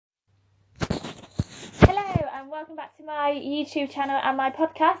welcome back to my YouTube channel and my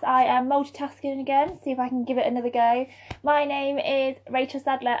podcast. I am multitasking again, see if I can give it another go. My name is Rachel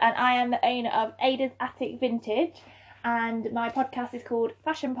Sadler and I am the owner of Ada's Attic Vintage, and my podcast is called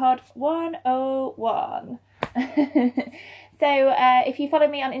Fashion Pod 101. So if you follow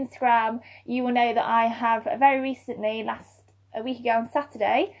me on Instagram, you will know that I have very recently, a week ago on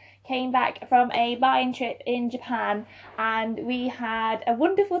Saturday, came back from a buying trip in Japan, and we had a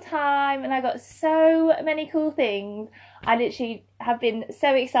wonderful time and I got so many cool things. I literally have been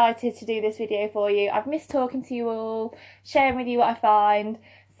so excited to do this video for you. I've missed talking to you all, sharing with you what I find.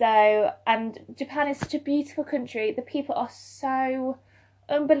 And Japan is such a beautiful country. The people are so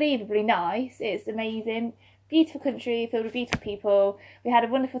unbelievably nice. It's amazing. Beautiful country filled with beautiful people. We had a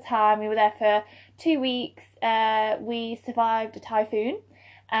wonderful time. We were there for 2 weeks. We survived a typhoon.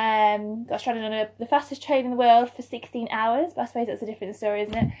 Got stranded on the fastest train in the world for 16 hours, but I suppose that's a different story,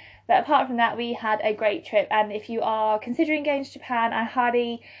 isn't it? But apart from that, we had a great trip, and if you are considering going to Japan, I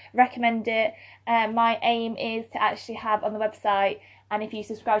highly recommend it. My aim is to actually have on the website, and if you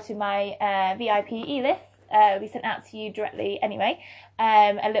subscribe to my VIP e-list, we sent out to you directly anyway,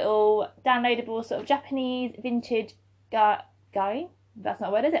 a little downloadable sort of Japanese vintage guide. That's not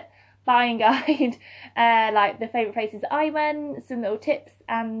a word, is it? Buying guide, like the favourite places I went, some little tips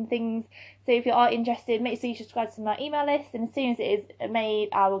and things. So if you are interested, make sure you subscribe to my email list, and as soon as it is made,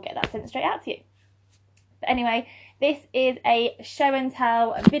 I will get that sent straight out to you. But anyway, this is a show and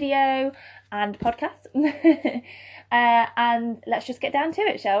tell video and podcast. And let's just get down to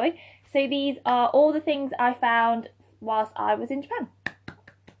it, shall we? So these are all the things I found whilst I was in Japan.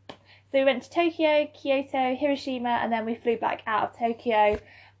 So we went to Tokyo, Kyoto, Hiroshima, and then we flew back out of Tokyo.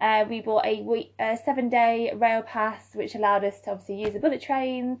 We bought a 7-day rail pass, which allowed us to obviously use the bullet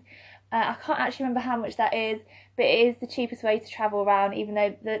trains. I can't actually remember how much that is, but it is the cheapest way to travel around, even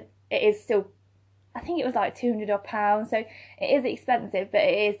though it is still, I think it was like £200 odd, so it is expensive, but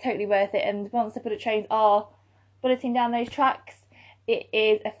it is totally worth it. And once the bullet trains are bulleting down those tracks, it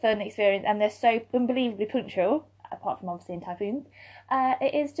is a fun experience, and they're so unbelievably punctual, apart from obviously in typhoons.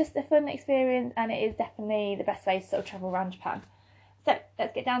 It is just a fun experience, and it is definitely the best way to sort of travel around Japan. So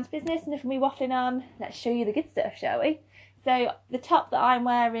let's get down to business, and if we're waffling on, let's show you the good stuff, shall we? So the top that I'm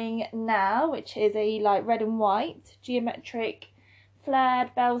wearing now, which is a like red and white geometric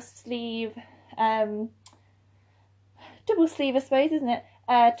flared bell sleeve, double sleeve I suppose, isn't it?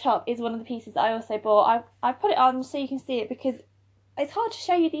 Top is one of the pieces that I also bought. I put it on so you can see it, because it's hard to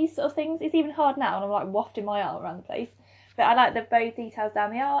show you these sort of things. It's even hard now, and I'm like wafting my arm around the place. But I like the bow details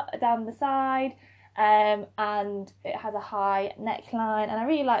down the side. And it has a high neckline, and I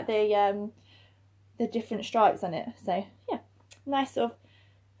really like the different stripes on it. So yeah, nice sort of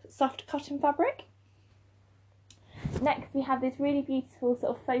soft cotton fabric. Next we have this really beautiful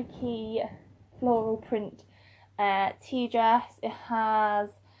sort of folky floral print tea dress. It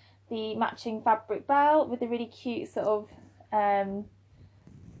has the matching fabric belt with a really cute sort of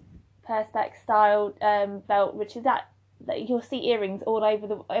perspex styled belt, which is that you'll see earrings all over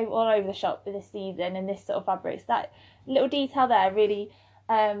the shop for this season in this sort of fabrics. That little detail there really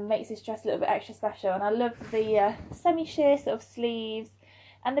makes this dress a little bit extra special, and I love the semi-sheer sort of sleeves,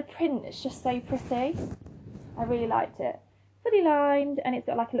 and the print is just so pretty. I really liked it. Fully lined, and it's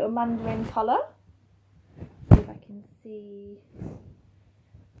got like a little mandarin collar. See if I can see.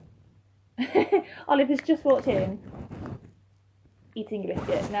 Oliver's just walked in eating a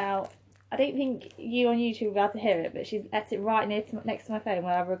biscuit. Now, I don't think you on YouTube will be able to hear it, but she's at it right next to my phone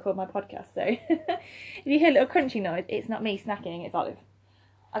where I record my podcast. So if you hear a little crunchy noise, it's not me snacking, it's Olive.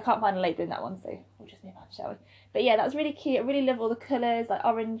 I can't find a label in that one, so we'll just move on, shall we? But yeah, that was really cute. I really love all the colours, like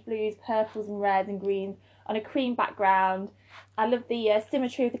orange, blues, purples and reds and greens on a cream background. I love the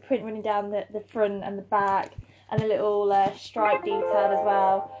symmetry of the print running down the front and the back, and the little stripe detail as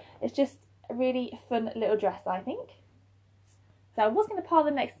well. It's just a really fun little dress, I think. So I was going to pile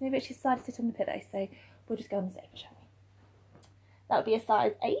them next to me, but she decided to sit on the pillow, so we'll just go on the sofa, shall we? That would be a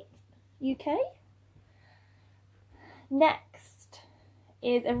size 8 UK. Next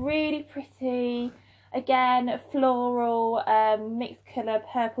is a really pretty, again, floral, mixed colour,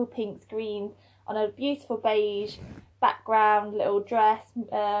 purple, pinks, greens, on a beautiful beige background, little dress,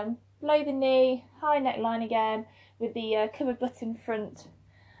 below the knee, high neckline again, with the covered button front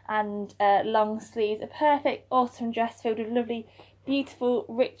and long sleeves. A perfect autumn dress filled with lovely, beautiful,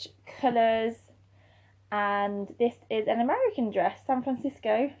 rich colours. And this is an American dress, San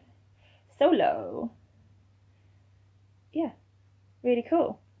Francisco Solo. Yeah, really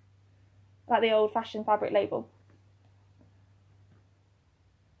cool. Like the old fashioned fabric label.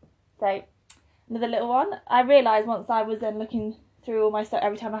 So another little one. I realised once I was then looking through all my stuff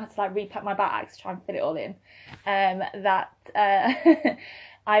every time I had to like repack my bags to try and fit it all in, that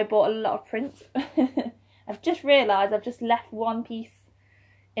I bought a lot of prints. I've just realised I've just left one piece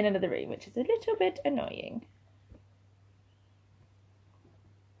in another room, which is a little bit annoying.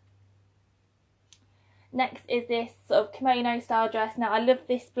 Next is this sort of kimono style dress. Now I love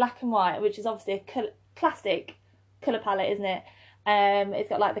this black and white, which is obviously a classic colour palette, isn't it? It's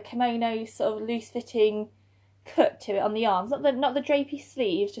got like the kimono sort of loose fitting cut to it on the arms, not the drapey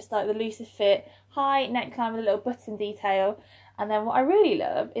sleeves, just like the loosest fit, high neckline with a little button detail. And then what I really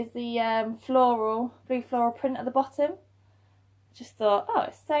love is the blue floral print at the bottom. Just thought, oh,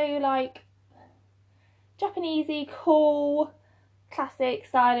 it's so like Japanesey, cool, classic,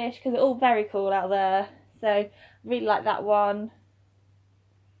 stylish, because it's all very cool out there. So really like that one.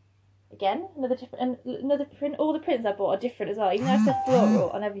 Again, another print. All the prints I bought are different as well. Even though I said floral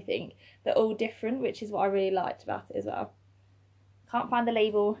on everything, they're all different, which is what I really liked about it as well. Can't find the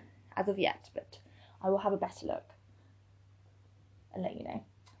label as of yet, but I will have a better look and let you know.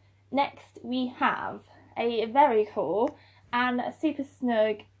 Next, we have a very cool and super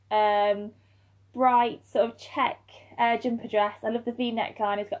snug, bright sort of check jumper dress. I love the V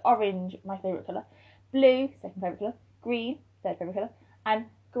neckline. It's got orange, my favourite colour, blue, second favourite colour, green, third favourite colour, and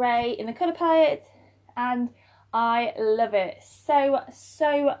grey in the colour palette, and I love it. So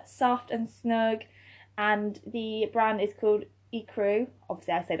soft and snug, and the brand is called Ecru.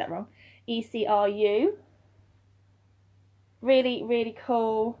 Obviously I say that wrong. ECRU. Really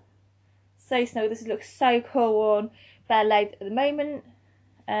cool. So snug. This looks so cool on bare legs at the moment.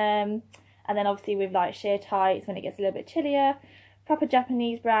 And then obviously with like sheer tights when it gets a little bit chillier. Proper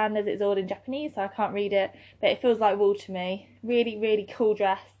Japanese brand, as it's all in Japanese, so I can't read it, but it feels like wool to me. Really cool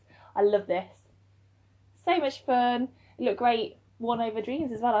dress. I love this. So much fun. It looked great worn over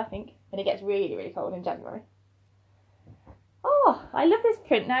jeans as well, I think, when it gets really cold in January. Oh, I love this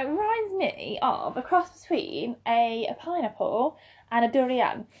print. Now it reminds me of a cross between a pineapple and a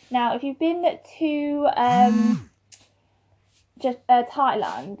durian. Now if you've been to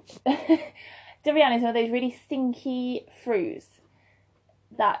Thailand, durian is one of those really stinky fruits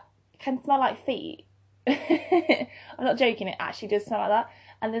that can smell like feet. I'm not joking, it actually does smell like that.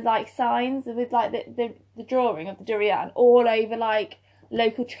 And there's like signs with like the drawing of the durian all over like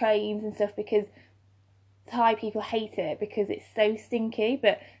local trains and stuff, because Thai people hate it because it's so stinky,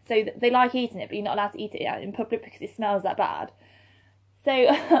 but so they like eating it, but you're not allowed to eat it in public because it smells that bad. So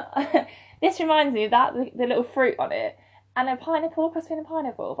this reminds me of that, the little fruit on it, and a pineapple, cross between a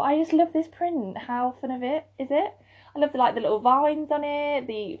pineapple. But I just love this print. How fun of it is it? I love the little vines on it,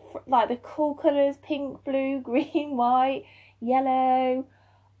 the cool colours, pink, blue, green, white, yellow.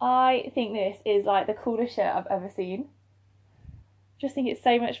 I think this is like the coolest shirt I've ever seen. Just think it's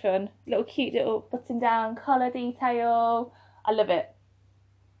so much fun. Cute little button down collar detail. I love it.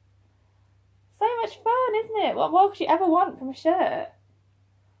 So much fun, isn't it? What more could you ever want from a shirt?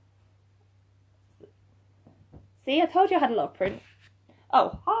 See, I told you I had a lot of print.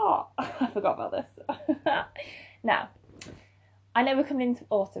 Oh, I forgot about this. Now, I know we're coming into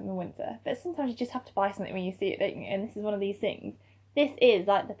autumn and winter, but sometimes you just have to buy something when you see it, don't you? And this is one of these things. This is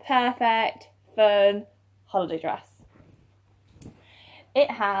like the perfect, fun holiday dress. It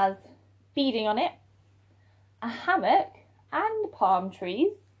has beading on it, a hammock and palm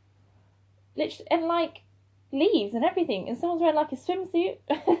trees, literally, and like leaves and everything, and someone's wearing like a swimsuit.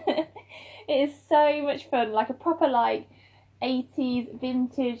 It is so much fun, like a proper like 80s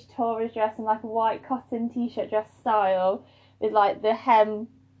vintage tourist dress and like a white cotton t-shirt dress style with like the hem,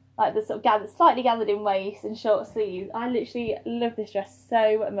 like the sort of slightly gathered in waist and short sleeves. I literally love this dress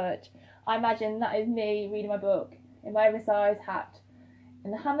so much. I imagine that is me reading my book in my oversized hat in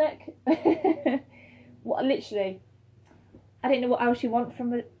the hammock. Literally, I don't know what else you want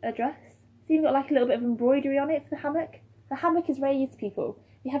from a dress. It's even got like a little bit of embroidery on it for the hammock. The hammock is raised, people.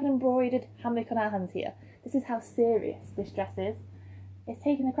 We have an embroidered hammock on our hands here. This is how serious this dress is. It's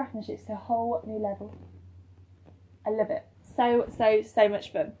taking the craftsmanship to a whole new level. I love it. So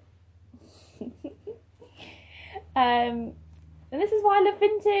much fun. And this is why I love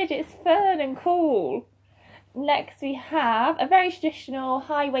vintage. It's fun and cool. Next we have a very traditional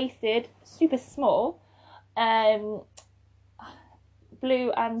high-waisted, super small,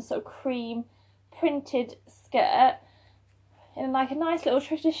 blue and sort of cream printed skirt in like a nice little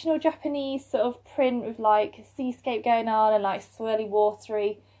traditional Japanese sort of print with like seascape going on and like swirly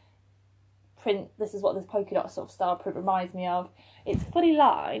watery print. This is what this polka dot sort of style print reminds me of. It's fully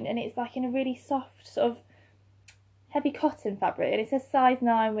lined and it's like in a really soft sort of heavy cotton fabric, and it says size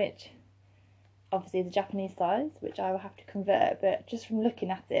 9, which obviously is a Japanese size, which I will have to convert, but just from looking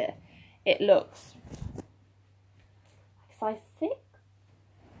at it, it looks size 6.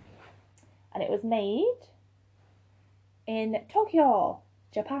 And it was made in Tokyo,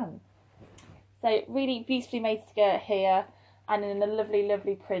 Japan. So really beautifully made skirt here, and in a lovely,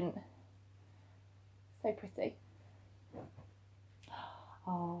 lovely print. So pretty.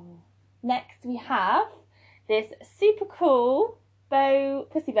 Oh. Next we have this super cool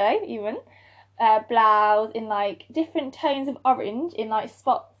pussy bow even, blouse in like different tones of orange in like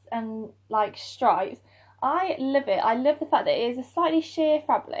spots and like stripes. I love it. I love the fact that it is a slightly sheer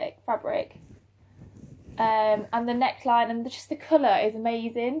fabric. And the neckline and just the colour is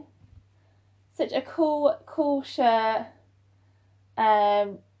amazing. Such a cool shirt.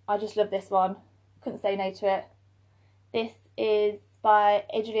 I just love this one. Couldn't say no to it. This is by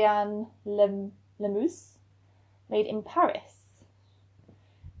Adrienne Lemus, made in Paris.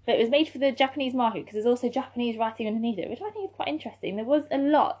 But it was made for the Japanese market because there's also Japanese writing underneath it, which I think is quite interesting. There was a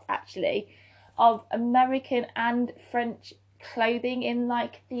lot, actually, of American and French clothing in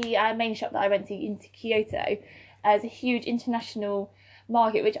like the main shop that I went to into Kyoto. As a huge international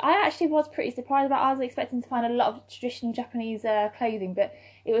market, which I actually was pretty surprised about. I was expecting to find a lot of traditional Japanese clothing, but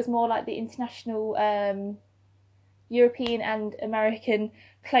it was more like the international European and American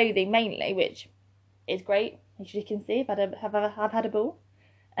clothing mainly, which is great. As you can see, I've had a ball.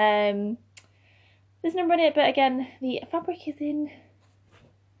 There's a number on it, but again, the fabric is in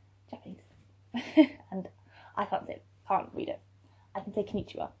Japanese, and I can't read it. I can say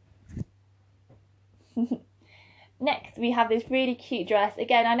konnichiwa. Next, we have this really cute dress.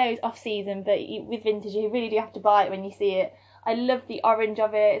 Again, I know it's off season, but with vintage, you really do have to buy it when you see it. I love the orange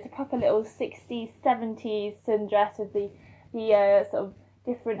of it. It's a proper little 60s, 70s sundress with the sort of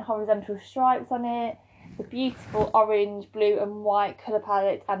different horizontal stripes on it. The beautiful orange, blue and white colour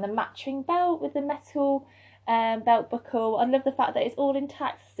palette, and the matching belt with the metal belt buckle. I love the fact that it's all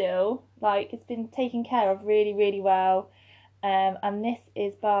intact still. Like, it's been taken care of really, really well. And this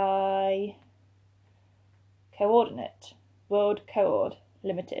is by Coordinate, World Coord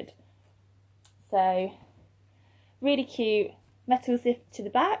Limited. So, really cute. Metal zip to the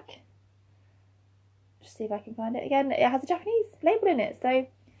back. Just see if I can find it again. It has a Japanese label in it, so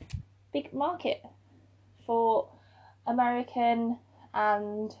big market for American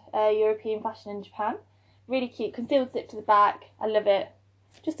and European fashion in Japan. Really cute. Concealed zip to the back. I love it.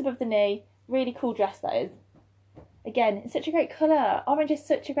 Just above the knee. Really cool dress that is. Again, it's such a great colour. Orange is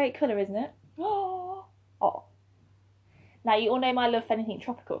such a great colour, isn't it? Oh. Now, you all know my love for anything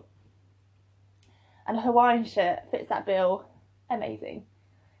tropical. And a Hawaiian shirt fits that bill. Amazing.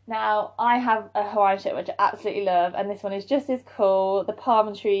 Now, I have a Hawaiian shirt which I absolutely love, and this one is just as cool. The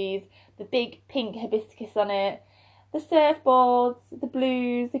palm trees, the big pink hibiscus on it, the surfboards, the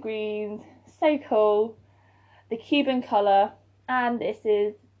blues, the greens. So cool. The Cuban colour. And this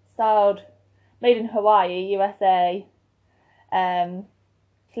is styled, made in Hawaii, USA.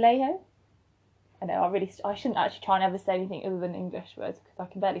 Vallejo. I know, I shouldn't actually try and ever say anything other than English words because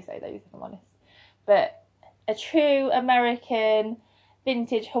I can barely say those if I'm honest. But a true American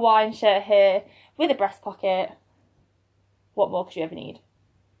vintage Hawaiian shirt here with a breast pocket. What more could you ever need?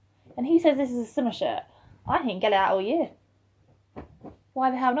 And who says this is a summer shirt? I think get it out all year.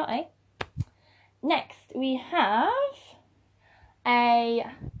 Why the hell not, eh? Next we have a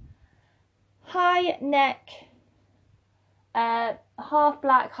high neck, half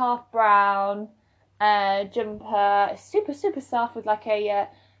black, half brown jumper. Super soft with like a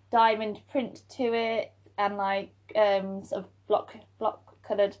diamond print to it, and like sort of block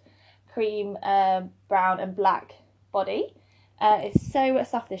coloured cream brown and black body. It's so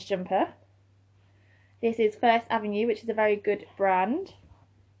soft, this jumper. This is First Avenue, which is a very good brand,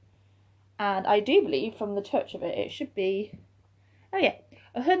 and I do believe from the touch of it, it should be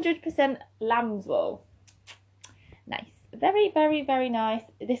 100% lamb's wool. Nice. Very nice.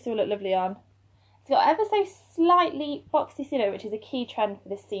 This will look lovely on. It's got ever so slightly boxy silhouette, which is a key trend for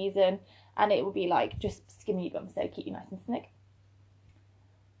this season, and it will be like just skinny bum, so keep you nice and snug.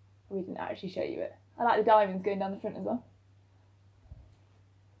 We didn't actually show you it. I like the diamonds going down the front as well.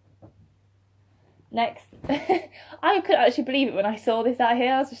 Next, I couldn't actually believe it when I saw this out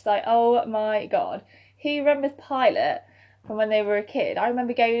here. I was just like, oh my god. Who remembers Pilot from when they were a kid? I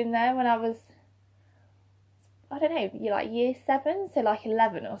remember going in there when I was, I don't know, you're like year 7, so like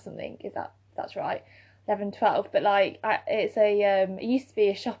 11 or something. That's right, 11, 12. But like, it used to be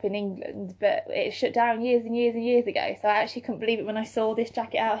a shop in England, but it shut down years and years ago. So I actually couldn't believe it when I saw this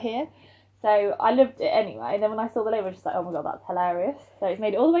jacket out here. So I loved it anyway. And then when I saw the label, I was just like, oh my god, that's hilarious. So it's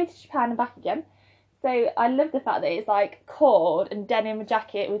made it all the way to Japan and back again. So I love the fact that it's like cord and denim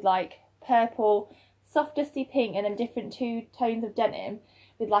jacket with like purple, soft dusty pink, and then different 2 tones of denim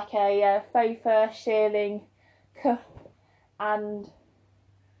with like a faux fur shearling cuff and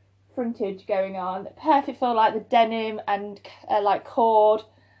frontage going on. Perfect for like the denim and like cord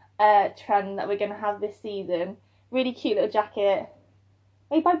trend that we're going to have this season. Really cute little jacket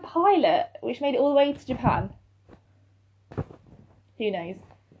made by Pilot, which made it all the way to Japan. Who knows?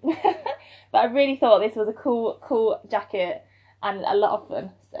 But I really thought this was a cool jacket and a lot of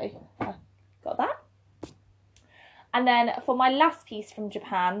fun, so I got that. And then for my last piece from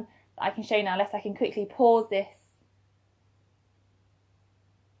Japan that I can show you now, unless I can quickly pause this.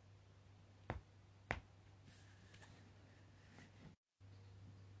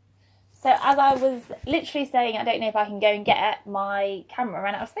 So as I was literally saying, I don't know if I can go and get it, my camera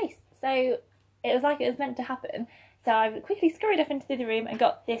ran out of space. So it was like it was meant to happen. So I quickly scurried up into the room and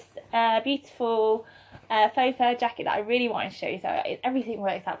got this beautiful faux fur jacket that I really wanted to show you. So everything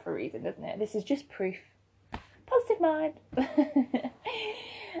works out for a reason, doesn't it? This is just proof. Positive mind.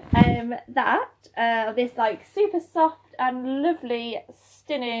 This like super soft and lovely,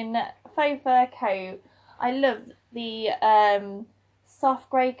 stunning faux fur coat. I love the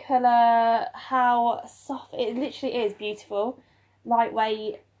soft grey colour, how soft it literally is, beautiful,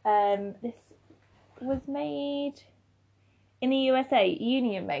 lightweight. This was made in the USA,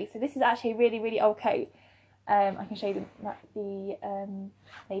 Union made, so this is actually a really old coat. I can show you the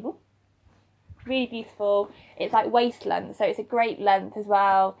label. Really beautiful. It's like waist length, so it's a great length as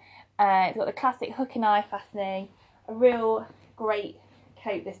well. It's got the classic hook and eye fastening. A real great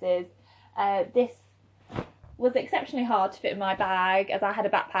coat this is. This was exceptionally hard to fit in my bag as I had a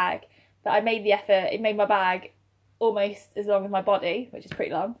backpack, but I made the effort. It made my bag almost as long as my body, which is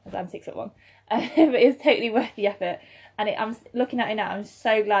pretty long as I'm 6'1", but it's totally worth the effort. And I'm looking at it now, I'm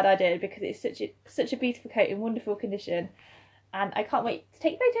so glad I did, because it's such a beautiful coat in wonderful condition, and I can't wait to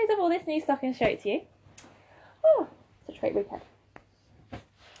take photos of all this new stock and show it to you. Oh, such a great weekend.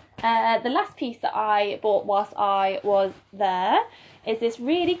 The last piece that I bought whilst I was there is this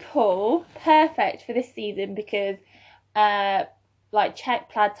really cool, perfect for this season, because like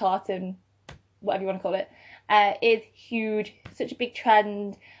check plaid tartan, whatever you want to call it, is huge, such a big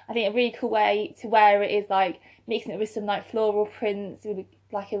trend. I think a really cool way to wear it is like mixing it with some like floral prints, with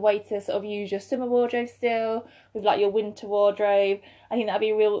like a way to sort of use your summer wardrobe still with like your winter wardrobe. I think that'd be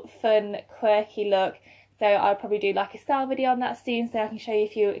a real fun, quirky look. So I'll probably do like a style video on that soon, so I can show you a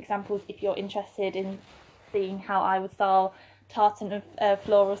few examples if you're interested in seeing how I would style tartan and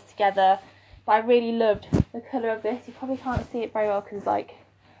florals together. But I really loved the colour of this. You probably can't see it very well because like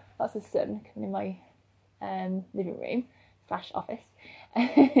lots of sun coming in my living room / office.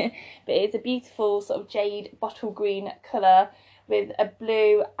 But it's a beautiful sort of jade bottle green colour with a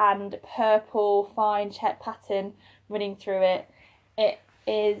blue and purple fine check pattern running through it. It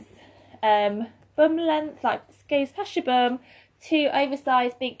is bum length, like goes past your bum, 2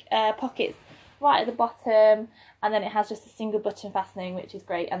 oversized big pockets right at the bottom, and then it has just a single button fastening, which is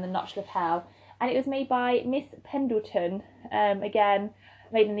great, and the notch lapel. And it was made by Miss Pendleton, again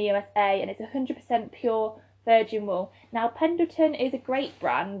made in the USA, and it's 100% pure virgin wool. Now Pendleton is a great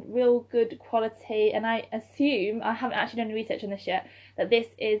brand, real good quality, and I assume, I haven't actually done any research on this yet, that this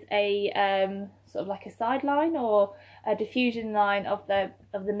is a sort of like a sideline or a diffusion line of the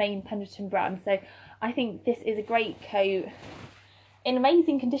main Pendleton brand. So I think this is a great coat in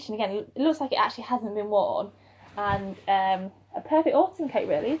amazing condition. Again, it looks like it actually hasn't been worn, and a perfect autumn coat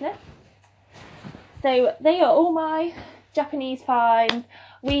really, isn't it? So they are all my Japanese finds.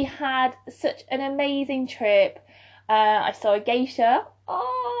 We had such an amazing trip. I saw a geisha.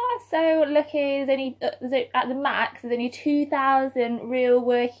 Oh, so lucky. There's only at the max, there's only 2,000 real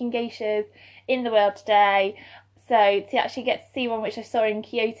working geishas in the world today. So to actually get to see one, which I saw in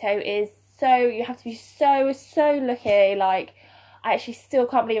Kyoto, is you have to be so lucky. Like, I actually still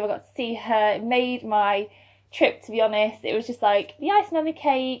can't believe I got to see her. It made my trip, to be honest. It was just like the icing on the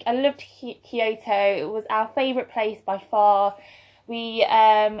cake. I loved Kyoto. It was our favourite place by far. We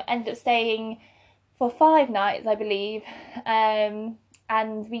ended up staying for 5 nights, I believe, and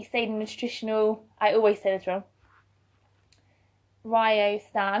we stayed in a traditional, I always say this wrong,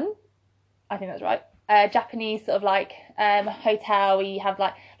 Ryo-san, I think that's right, Japanese sort of like hotel where you have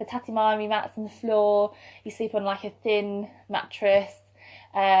like the tatami mats on the floor, you sleep on like a thin mattress,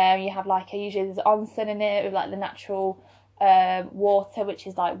 you have like usually there's onsen in it with like the natural water, which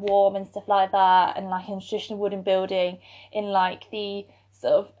is like warm and stuff like that, and like in a traditional wooden building in like the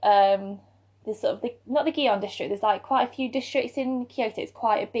sort of not the Gion district, there's like quite a few districts in Kyoto. It's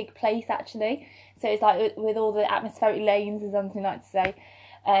quite a big place actually, so it's like with all the atmospheric lanes, as something like to say.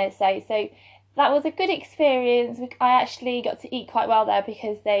 So that was a good experience. I actually got to eat quite well there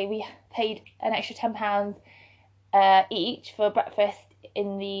because we paid an extra £10 each for breakfast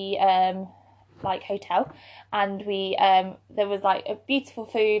in the like hotel, and we there was like a beautiful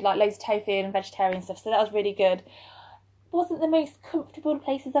food, like loads of tofu and vegetarian stuff, so that was really good. Wasn't the most comfortable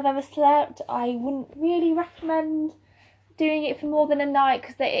places I've ever slept. I wouldn't really recommend doing it for more than a night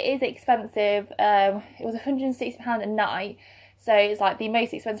because it is expensive. It was £160 a night, so it's like the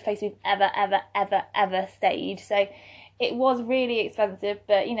most expensive place we've ever stayed. So it was really expensive,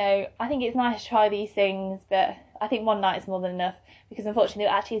 but you know, I think it's nice to try these things, but I think one night is more than enough because unfortunately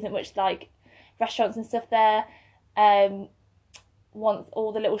there actually isn't much like restaurants and stuff there. Once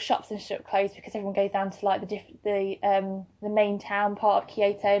all the little shops and shit closed because everyone goes down to like the main town part of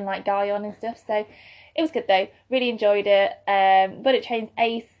Kyoto and like Gion and stuff. So it was good though, really enjoyed it. Bullet Train's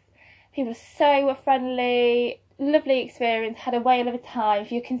ace, people are so friendly, lovely experience, had a whale of a time.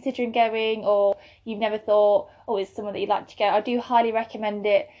 If you're considering going or you've never thought, oh, it's someone that you'd like to go, I do highly recommend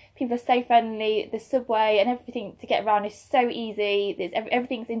it. People are so friendly, the subway and everything to get around is so easy. There's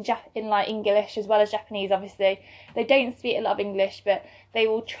everything's in like English as well as Japanese, obviously. They don't speak a lot of English, but they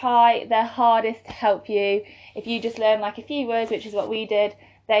will try their hardest to help you. If you just learn like a few words, which is what we did,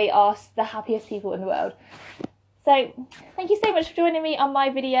 they are the happiest people in the world. So thank you so much for joining me on my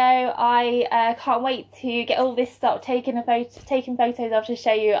video. I can't wait to get all this stuff taken photos of to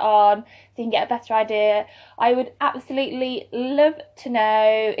show you on, so you can get a better idea. I would absolutely love to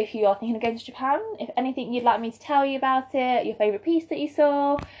know if you are thinking of going to Japan, if anything you'd like me to tell you about it, your favourite piece that you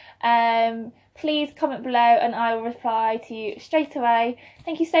saw. Please comment below and I will reply to you straight away.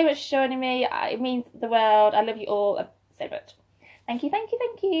 Thank you so much for joining me. It means the world. I love you all so much. Thank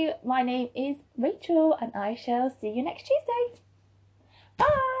you. My name is Rachel and I shall see you next Tuesday.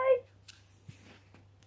 Bye!